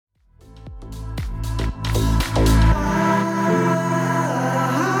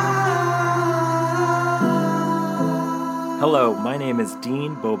Hello, my name is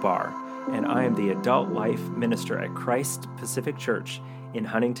Dean Bobar, and I am the Adult Life Minister at Christ Pacific Church in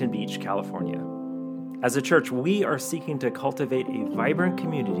Huntington Beach, California. As a church, we are seeking to cultivate a vibrant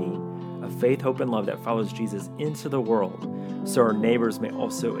community of faith, hope, and love that follows Jesus into the world, so our neighbors may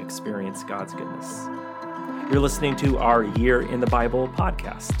also experience God's goodness. You're listening to our Year in the Bible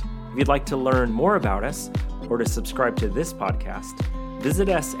podcast. If you'd like to learn more about us or to subscribe to this podcast, visit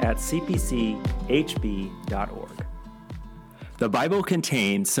us at cpchb.org. The Bible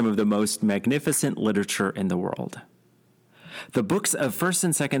contains some of the most magnificent literature in the world. The books of 1st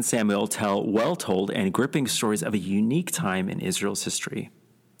and 2nd Samuel tell well-told and gripping stories of a unique time in Israel's history.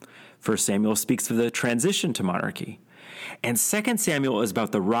 1st Samuel speaks of the transition to monarchy, and 2nd Samuel is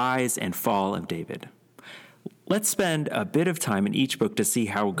about the rise and fall of David. Let's spend a bit of time in each book to see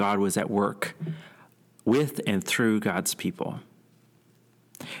how God was at work with and through God's people.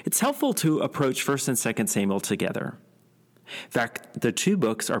 It's helpful to approach 1st and 2nd Samuel together. In fact, the two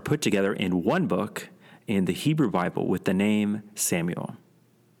books are put together in one book in the Hebrew Bible with the name Samuel.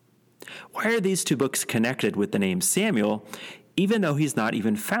 Why are these two books connected with the name Samuel, even though he's not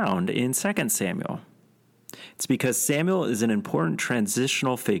even found in 2nd Samuel? It's because Samuel is an important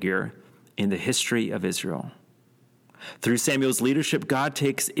transitional figure in the history of Israel. Through Samuel's leadership, God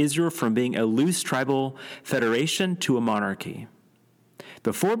takes Israel from being a loose tribal federation to a monarchy.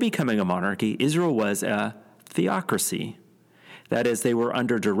 Before becoming a monarchy, Israel was a theocracy. That is, they were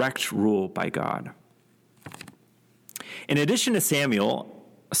under direct rule by God. In addition to Samuel,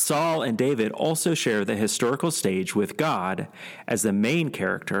 Saul and David also share the historical stage with God as the main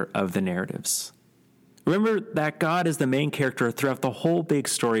character of the narratives. Remember that God is the main character throughout the whole big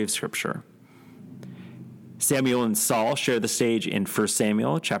story of Scripture. Samuel and Saul share the stage in 1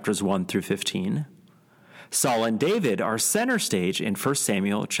 Samuel chapters 1 through 15. Saul and David are center stage in 1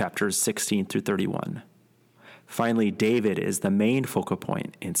 Samuel chapters 16 through 31. Finally, David is the main focal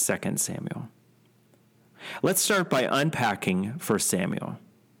point in 2 Samuel. Let's start by unpacking 1 Samuel.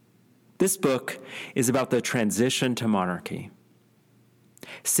 This book is about the transition to monarchy.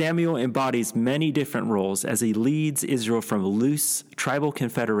 Samuel embodies many different roles as he leads Israel from a loose tribal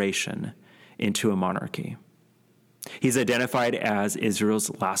confederation into a monarchy. He's identified as Israel's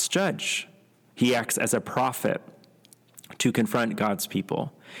last judge. He acts as a prophet to confront God's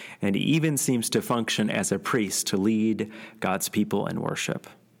people, and he even seems to function as a priest to lead God's people in worship.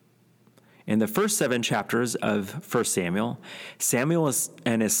 In the first 7 chapters of 1 Samuel, Samuel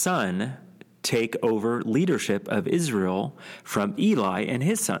and his son take over leadership of Israel from Eli and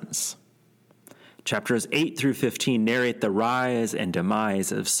his sons. Chapters 8 through 15 narrate the rise and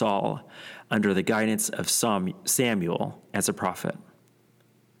demise of Saul under the guidance of Samuel as a prophet.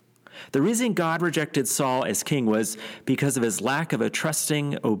 The reason God rejected Saul as king was because of his lack of a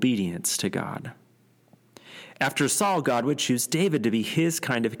trusting obedience to God. After Saul, God would choose David to be his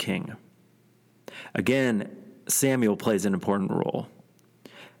kind of king. Again, Samuel plays an important role.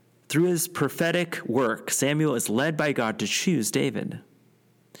 Through his prophetic work, Samuel is led by God to choose David.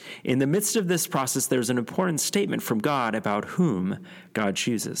 In the midst of this process, there's an important statement from God about whom God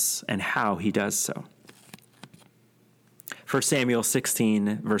chooses and how he does so. 1 Samuel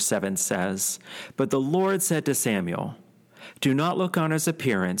 16, verse 7 says, "But the Lord said to Samuel, 'Do not look on his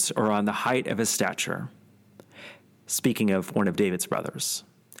appearance or on the height of his stature,'" speaking of one of David's brothers,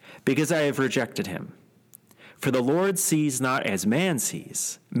 "because I have rejected him. For the Lord sees not as man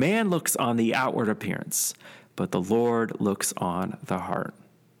sees. Man looks on the outward appearance, but the Lord looks on the heart."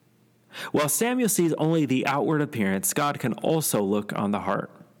 While Samuel sees only the outward appearance, God can also look on the heart.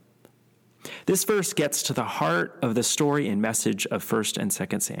 This verse gets to the heart of the story and message of 1st and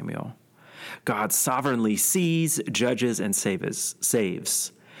 2nd Samuel. God sovereignly sees, judges, and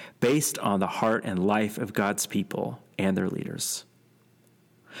saves based on the heart and life of God's people and their leaders.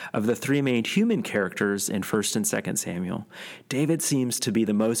 Of the 3 main human characters in 1st and 2nd Samuel, David seems to be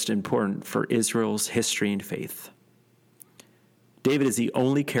the most important for Israel's history and faith. David is the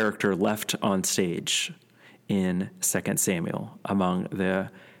only character left on stage in 2nd Samuel among the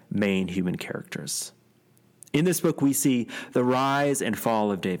main human characters. In this book, we see the rise and fall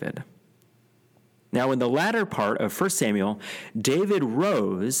of David. Now, in the latter part of 1 Samuel, David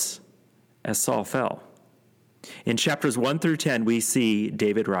rose as Saul fell. In chapters 1 through 10, we see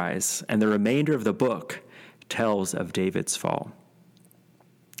David rise, and the remainder of the book tells of David's fall.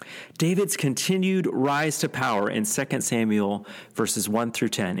 David's continued rise to power in 2 Samuel verses 1 through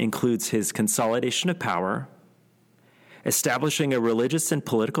 10 includes his consolidation of power, establishing a religious and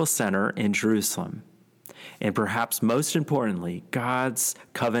political center in Jerusalem, and perhaps most importantly, God's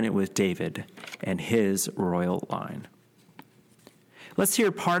covenant with David and his royal line. Let's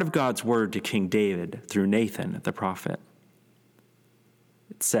hear part of God's word to King David through Nathan the prophet.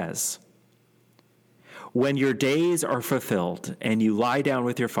 says, "When your days are fulfilled and you lie down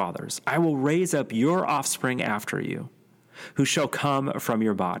with your fathers, I will raise up your offspring after you, who shall come from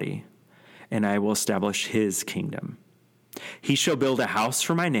your body, and I will establish his kingdom. He shall build a house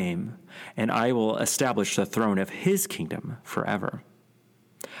for my name, and I will establish the throne of his kingdom forever.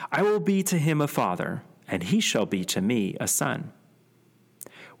 I will be to him a father, and he shall be to me a son.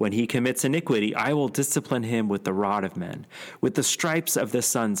 When he commits iniquity, I will discipline him with the rod of men, with the stripes of the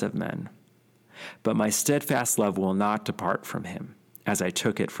sons of men. But my steadfast love will not depart from him, as I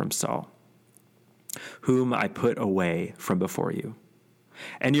took it from Saul, whom I put away from before you.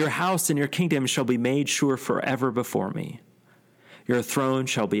 And your house and your kingdom shall be made sure forever before me. Your throne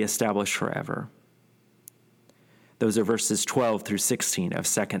shall be established forever." Those are verses 12 through 16 of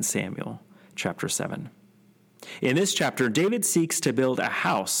 2 Samuel chapter 7. In this chapter, David seeks to build a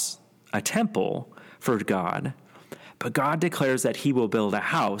house, a temple for God, but God declares that he will build a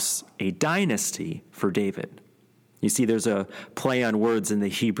house, a dynasty for David. You see, there's a play on words in the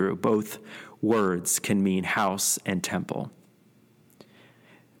Hebrew. Both words can mean house and temple.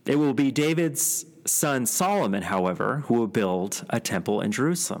 It will be David's son Solomon, however, who will build a temple in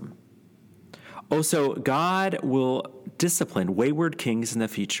Jerusalem. Also, God will discipline wayward kings in the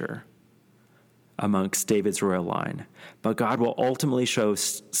future amongst David's royal line, but God will ultimately show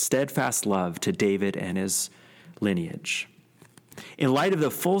steadfast love to David and his lineage. In light of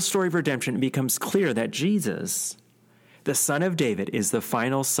the full story of redemption, it becomes clear that Jesus, the son of David, is the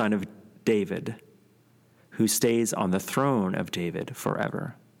final son of David who stays on the throne of David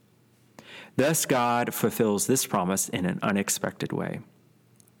forever. Thus, God fulfills this promise in an unexpected way.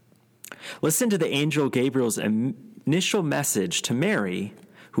 Listen to the angel Gabriel's initial message to Mary,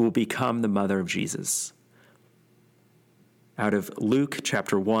 who will become the mother of Jesus. Out of Luke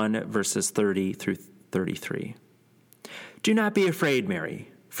chapter 1, verses 30 through 33. "Do not be afraid,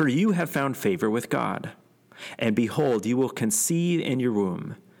 Mary, for you have found favor with God. And behold, you will conceive in your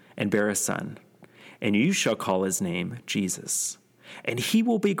womb and bear a son, and you shall call his name Jesus. And he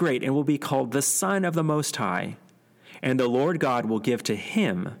will be great and will be called the Son of the Most High. And the Lord God will give to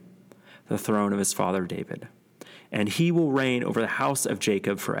him the throne of his father David. And he will reign over the house of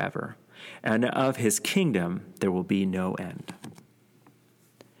Jacob forever. And of his kingdom there will be no end."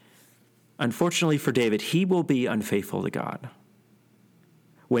 Unfortunately for David, he will be unfaithful to God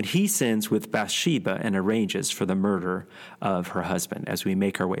when he sins with Bathsheba and arranges for the murder of her husband, as we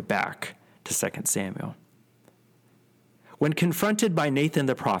make our way back to 2 Samuel. When confronted by Nathan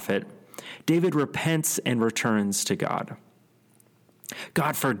the prophet, David repents and returns to God.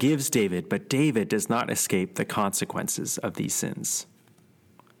 God forgives David, but David does not escape the consequences of these sins.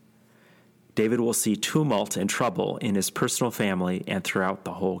 David will see tumult and trouble in his personal family and throughout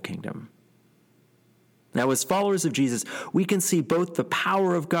the whole kingdom. Now, as followers of Jesus, we can see both the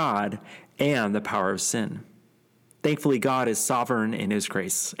power of God and the power of sin. Thankfully, God is sovereign in his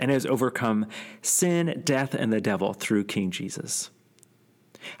grace and has overcome sin, death, and the devil through King Jesus.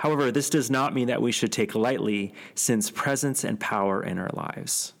 However, this does not mean that we should take lightly sin's presence and power in our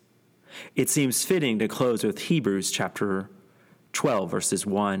lives. It seems fitting to close with Hebrews chapter 12, verses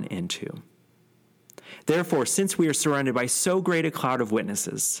 1 and 2. "Therefore, since we are surrounded by so great a cloud of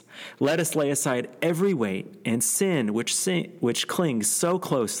witnesses, let us lay aside every weight and sin which clings so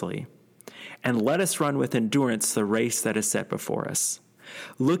closely, and let us run with endurance the race that is set before us,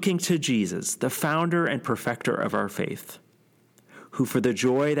 looking to Jesus, the founder and perfecter of our faith, who for the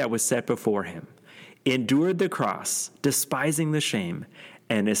joy that was set before him endured the cross, despising the shame,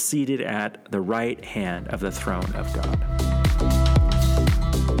 and is seated at the right hand of the throne of God."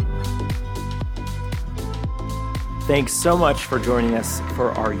 Thanks so much for joining us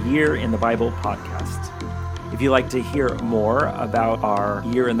for our Year in the Bible podcast. If you'd like to hear more about our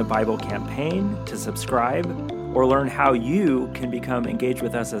Year in the Bible campaign, to subscribe, or learn how you can become engaged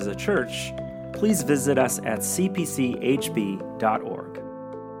with us as a church, please visit us at cpchb.org.